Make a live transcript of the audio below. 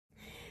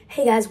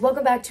Hey guys,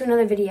 welcome back to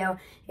another video.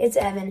 It's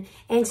Evan,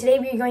 and today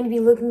we're going to be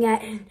looking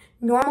at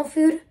normal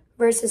food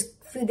versus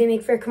food they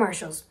make for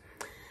commercials.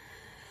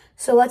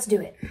 So let's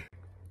do it.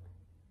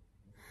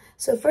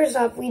 So first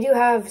off, we do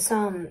have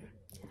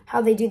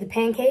how they do the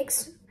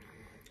pancakes.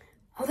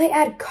 Oh, they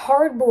add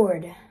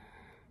cardboard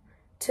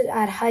to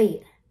add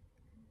height.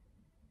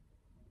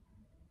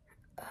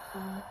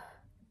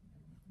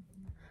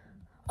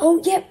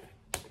 Oh, yep.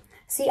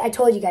 See, I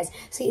told you guys.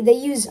 See, they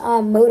use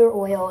motor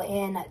oil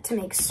and to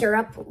make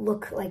syrup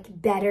look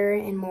like better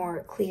and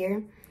more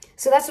clear.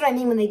 So that's what I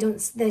mean when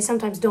they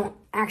sometimes don't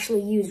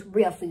actually use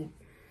real food.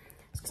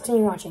 Let's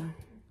continue watching.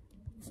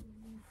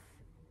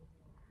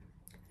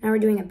 Now we're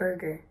doing a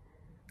burger.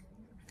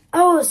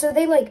 Oh, so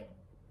they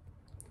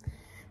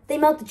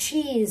melt the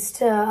cheese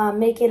to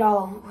make it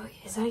all,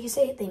 is that how you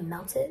say it? They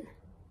melt it?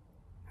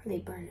 Or they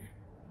burn it?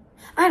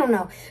 I don't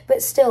know.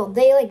 But still,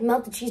 they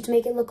melt the cheese to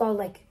make it look all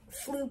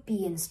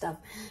floopy and stuff,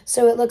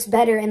 so it looks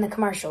better in the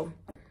commercial.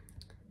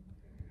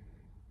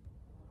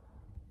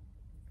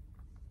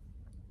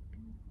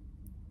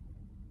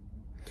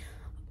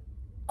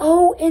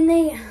 Oh, and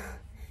they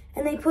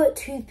put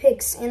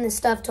toothpicks in the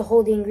stuff to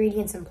hold the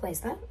ingredients in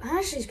place. That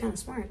actually is kind of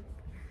smart.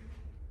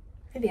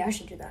 Maybe I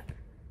should do that.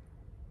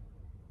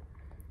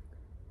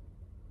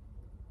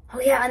 Oh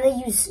yeah, and they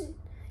use,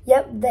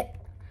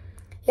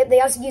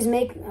 they also use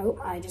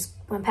I just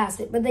went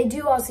past it, but they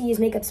do also use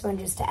makeup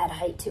sponges to add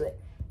height to it.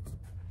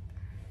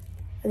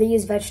 They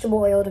use vegetable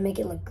oil to make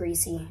it look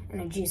greasy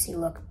and a juicy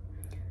look.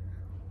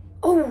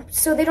 Oh,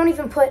 so they don't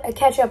even put a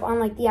ketchup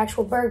on the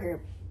actual burger.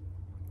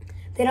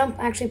 They don't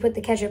actually put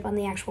the ketchup on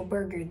the actual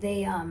burger.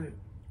 They I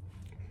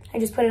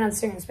just put it on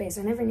certain space.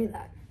 I never knew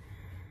that.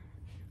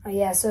 Oh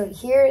yeah, so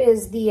here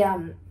is the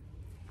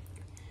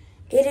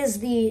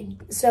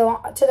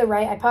so to the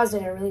right, I paused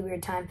it at a really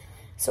weird time.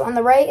 So on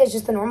the right is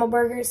just the normal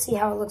burger. See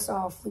how it looks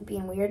all floopy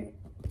and weird?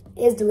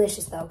 It is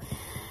delicious though.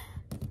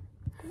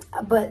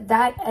 But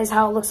that is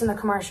how it looks in the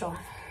commercial.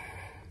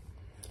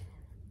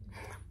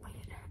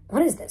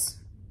 What is this?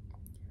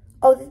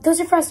 Oh,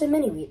 those are frosted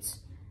mini wheats.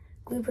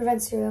 Glue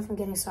prevents cereal from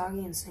getting soggy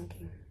and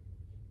sinking.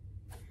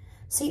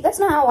 See, that's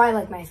not how I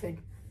like my food.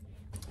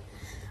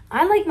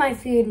 I like my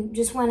food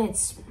just when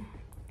it's,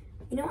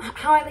 you know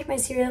how I like my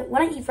cereal?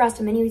 When I eat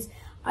frosted mini wheats,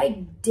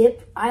 I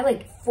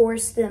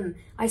force them,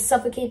 I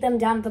suffocate them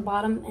down at the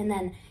bottom and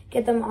then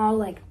get them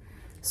all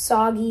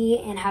soggy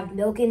and have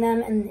milk in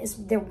them, and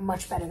they're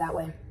much better that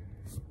way.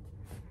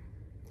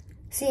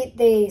 See,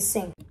 they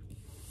sink.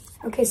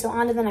 Okay, so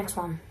on to the next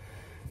one.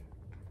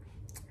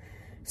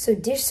 So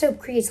dish soap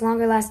creates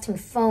longer lasting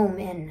foam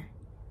in.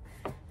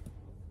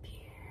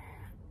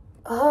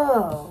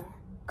 Oh,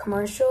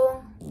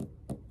 commercial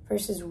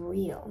versus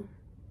real.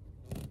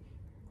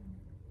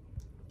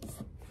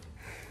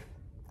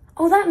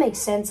 Oh, that makes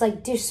sense,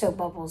 like dish soap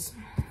bubbles.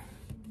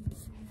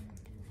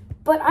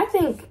 But I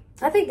think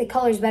the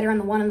color's better on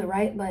the one on the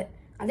right, but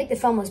I think the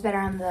foam looks better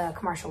on the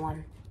commercial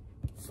one.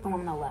 The one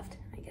on the left,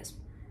 I guess.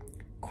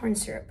 Corn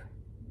syrup.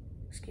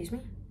 Excuse me?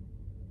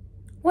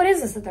 What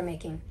is this that they're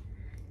making?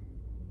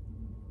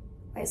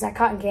 Wait, is that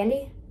cotton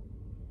candy?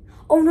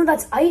 Oh no,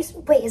 that's ice.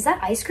 Wait, is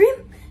that ice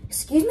cream?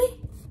 Excuse me?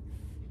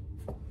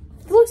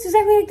 It looks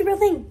exactly like the real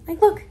thing.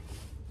 Look.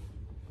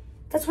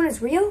 That's when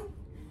it's real?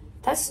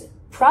 That's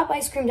prop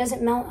ice cream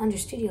doesn't melt under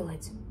studio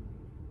lights.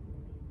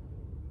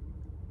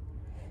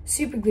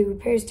 Super glue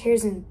repairs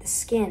tears in the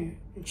skin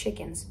in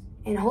chickens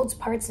and holds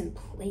parts in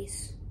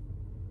place.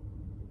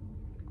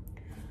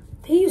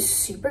 They use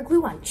super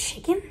glue on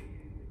chicken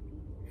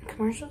in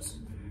commercials?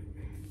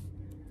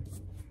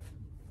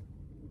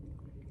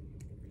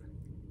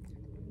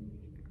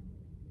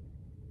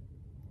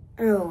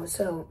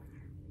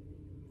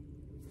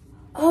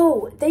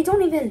 Oh, they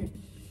don't even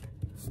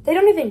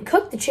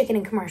cook the chicken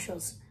in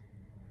commercials.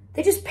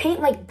 They just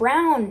paint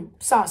brown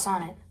sauce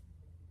on it.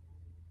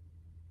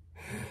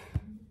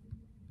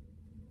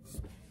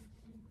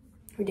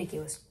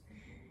 Ridiculous.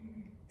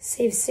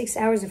 Saves 6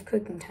 hours of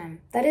cooking time.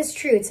 That is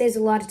true. It saves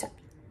a lot of time.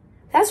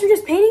 That's from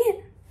just painting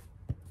it?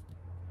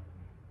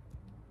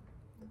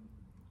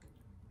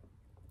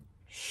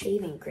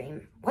 Shaving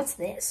cream. What's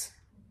this?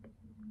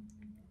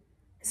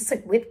 Is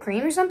this whipped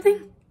cream or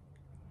something?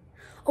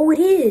 Oh, it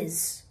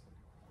is.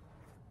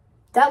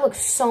 That looks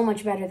so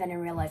much better than in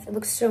real life. It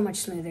looks so much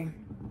smoother.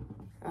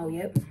 Oh,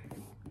 yep.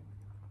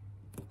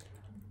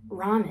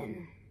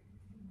 Ramen.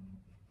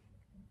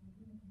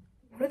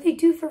 What do they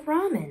do for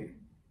ramen?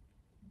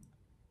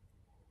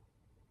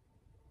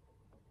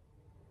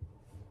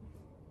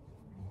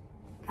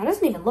 That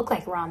doesn't even look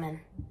like ramen.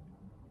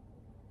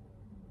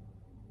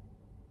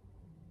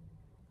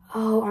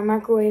 Oh, are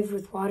microwaved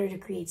with water to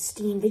create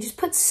steam. They just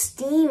put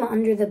steam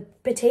under the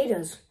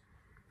potatoes.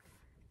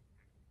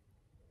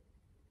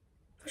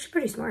 Which is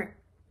pretty smart.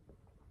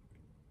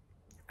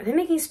 Are they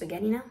making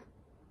spaghetti now?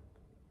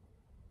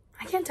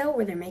 I can't tell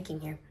where they're making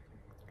here.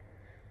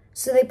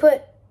 So they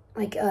put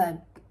a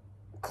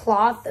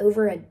cloth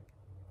over an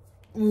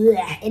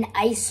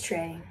ice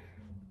tray.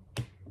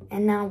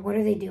 And now what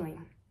are they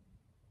doing?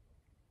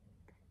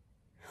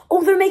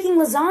 Oh, they're making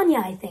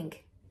lasagna, I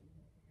think.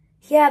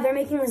 Yeah, they're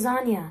making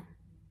lasagna.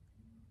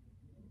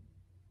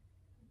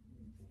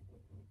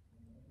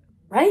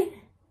 Right?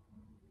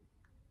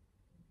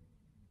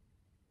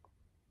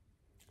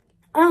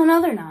 Oh,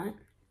 no, they're not.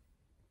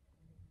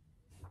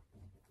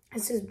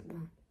 This is...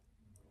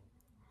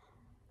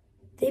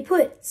 They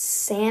put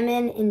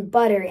salmon and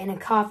butter in a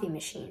coffee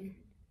machine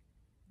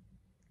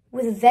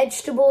with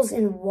vegetables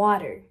and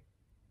water.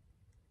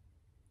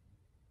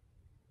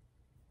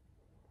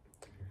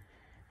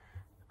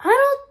 I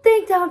don't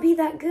think that would be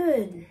that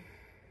good.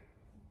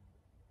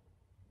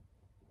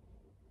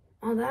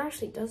 Oh, that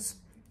actually does.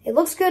 It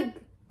looks good,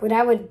 but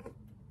I would...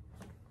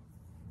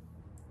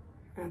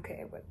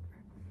 Okay, but...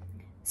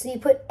 So you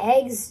put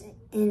eggs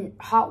in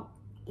hot...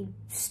 You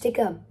stick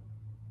a...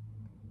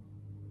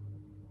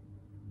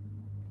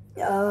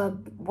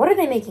 what are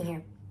they making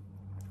here?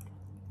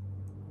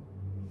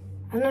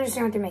 I don't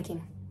understand what they're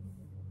making.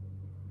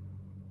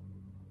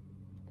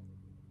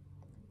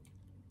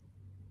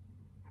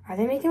 Are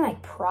they making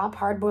like prop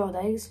hard-boiled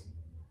eggs?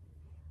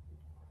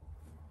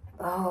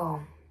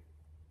 Oh.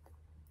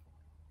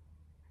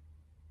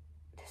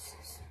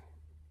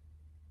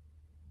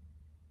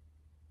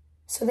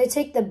 So they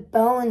take the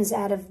bones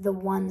out of the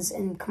ones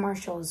in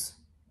commercials.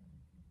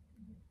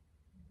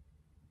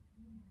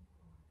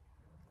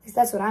 At least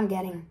that's what I'm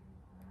getting.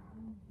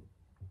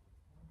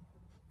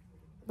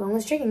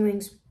 Boneless chicken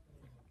wings.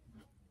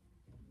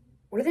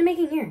 What are they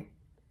making here?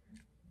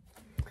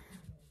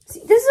 See,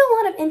 this is a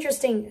lot of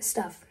interesting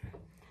stuff.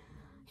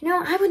 You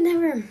know, I would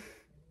never...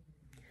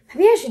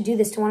 Maybe I should do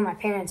this to one of my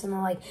parents and they're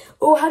like,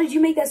 oh, how did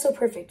you make that so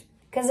perfect?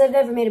 Because I've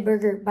never made a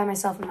burger by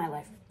myself in my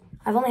life.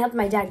 I've only helped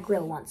my dad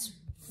grill once.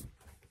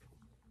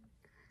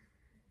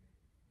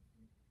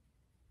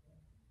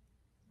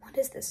 What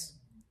is this? Is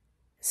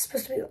this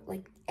supposed to be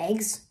like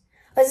eggs?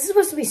 Oh, is this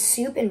supposed to be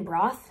soup and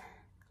broth?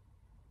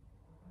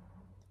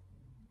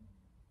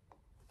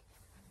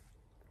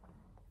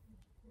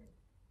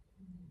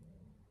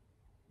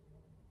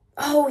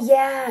 Oh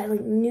yeah, like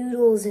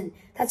noodles, and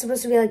that's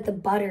supposed to be like the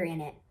butter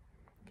in it.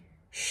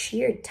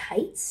 Sheared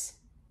tights?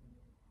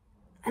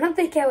 I don't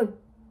think I'd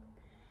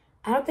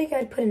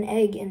put an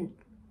egg in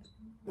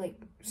like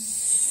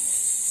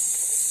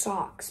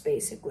socks,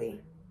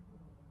 basically.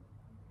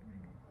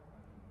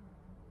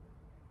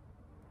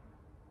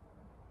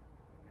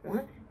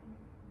 What?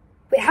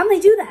 Wait, how'd they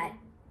do that?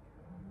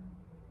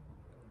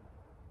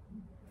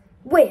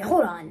 Wait,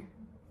 hold on.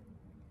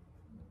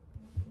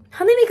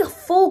 How'd they make a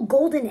full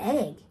golden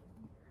egg?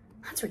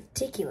 That's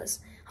ridiculous.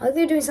 I think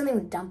they're doing something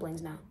with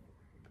dumplings now.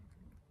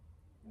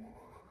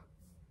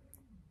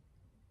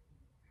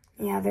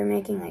 Yeah, they're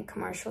making like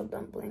commercial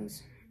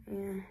dumplings.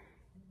 Yeah.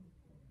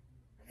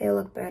 They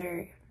look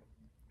better.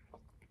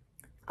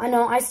 I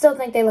know, I still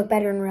think they look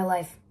better in real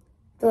life.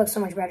 They look so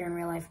much better in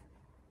real life.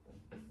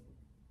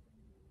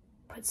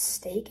 Put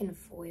steak in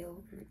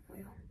foil and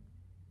oil.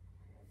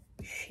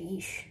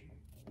 Sheesh.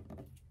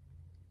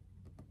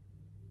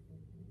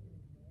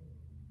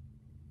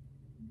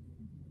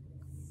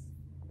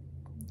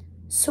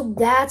 So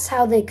that's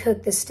how they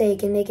cook the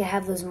steak and make it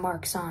have those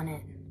marks on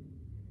it.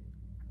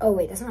 Oh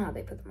wait, that's not how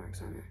they put the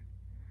marks on it.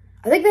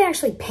 I think they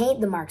actually paint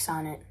the marks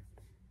on it.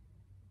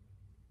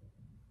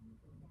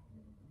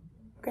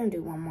 We're gonna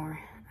do one more.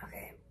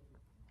 Okay.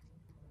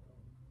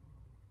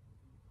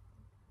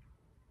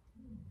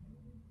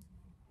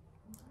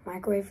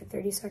 Microwave for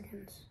 30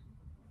 seconds.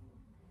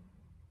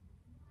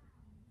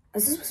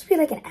 Is this supposed to be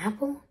like an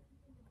apple?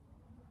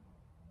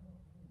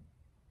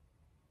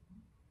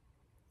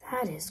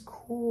 That is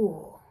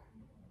cool.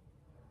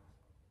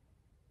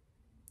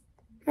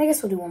 I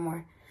guess we'll do one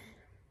more.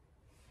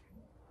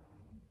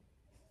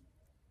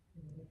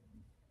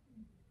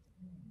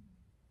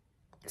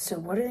 So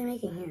what are they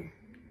making here?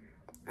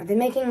 Are they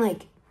making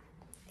like...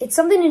 It's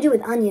something to do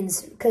with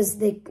onions because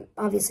they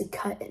obviously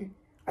cut in.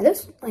 Are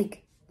those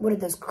like... What are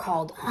those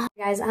called?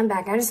 Guys, I'm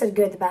back. I just had to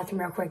go to the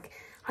bathroom real quick.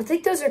 I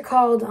think those are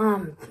called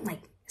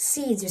like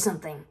seeds or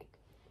something.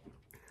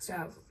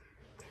 So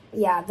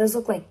yeah, those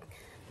look like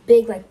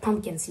big like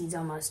pumpkin seeds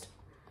almost.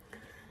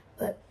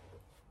 But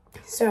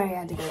sorry,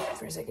 I had to go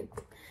for a second.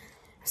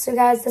 So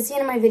guys, that's the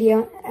end of my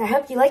video. I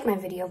hope you liked my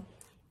video.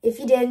 If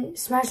you did,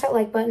 smash that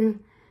like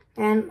button.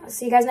 And I'll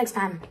see you guys next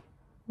time.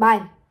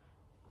 Bye.